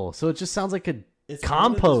 Ew. So it just sounds like a It's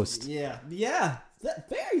compost. Yeah.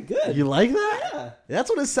 Very good. You like that? Yeah. That's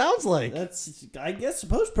what it sounds like. That's, I guess,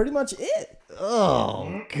 pretty much it.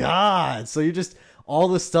 Oh, God. So you just, all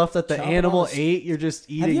the stuff that the Chop it animal on the- ate, you're just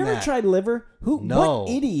eating that. Have you ever tried liver? No. What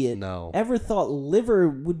idiot No. ever thought liver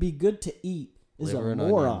would be good to eat is Liver a and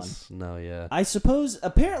moron. onions. No, yeah. I suppose,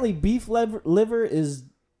 apparently beef liver is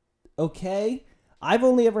okay. I've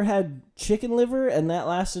only ever had chicken liver, and that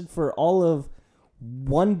lasted for all of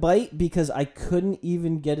one bite because I couldn't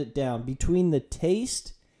even get it down. Between the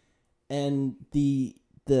taste and the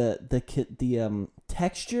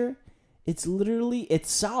texture,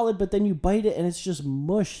 it's solid, but then you bite it and it's just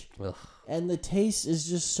mush. Ugh. And the taste is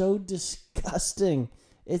just so disgusting.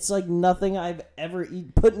 It's like nothing I've ever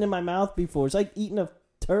putting in my mouth before. It's like eating a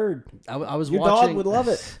turd. I was Your watching. dog would love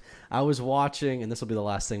it. I was watching, and this will be the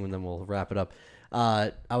last thing, and then we'll wrap it up.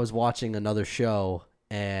 I was watching another show,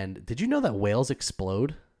 and did you know that whales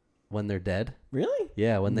explode when they're dead? Really?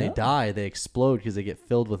 Yeah, when they No. die, they explode because they get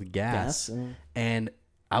filled with gas. And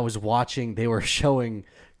I was watching, they were showing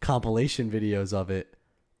compilation videos of it.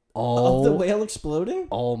 Of the whale exploding?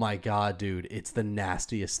 Oh my God, dude. It's the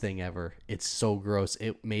nastiest thing ever. It's so gross.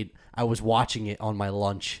 I was watching it on my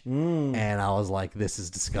lunch and I was like, this is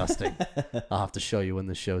disgusting. I'll have to show you when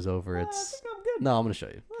the show's over. I think I'm good. No, I'm going to show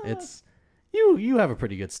you. It's, you have a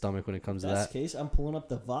pretty good stomach when it comes to In that. that case, I'm pulling up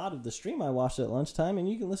the VOD of the stream I watched at lunchtime, and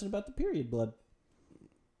you can listen about the period blood.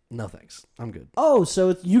 No, thanks. I'm good. Oh,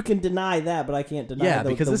 so you can deny that, but I can't deny Yeah, the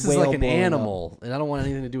because the this is whale like an blowing up. animal, and I don't want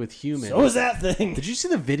anything to do with humans. So is that thing. Did you see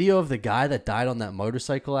the video of the guy that died on that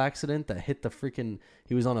motorcycle accident that hit the freaking?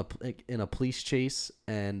 He was on in a police chase,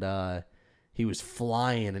 and he was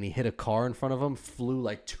flying, and he hit a car in front of him, flew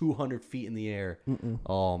like 200 feet in the air.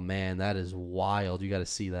 Oh man, that is wild. You got to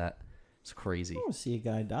see that. It's crazy. I want to see a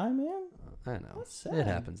guy die, man. I know. That's sad. It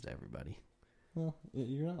happens to everybody. Well,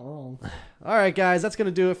 you're not wrong. All right, guys, that's going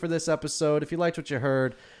to do it for this episode. If you liked what you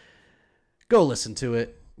heard, go listen to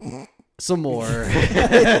it. Some more.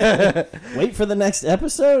 Wait for the next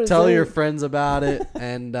episode. Tell your friends about it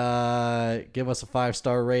and give us a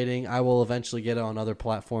 5-star rating. I will eventually get it on other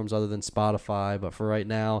platforms other than Spotify, but for right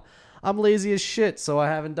now, I'm lazy as shit, so I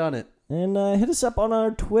haven't done it. And hit us up on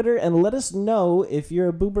our Twitter and let us know if you're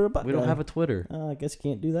a boob or a butt We don't guy. have a Twitter. I guess you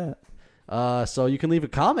can't do that. So you can leave a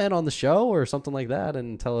comment on the show or something like that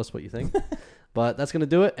and tell us what you think. But that's going to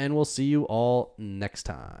do it, and we'll see you all next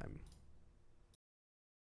time.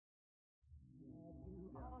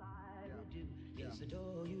 Yes,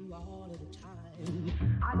 adore you all of the time.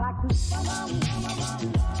 I like to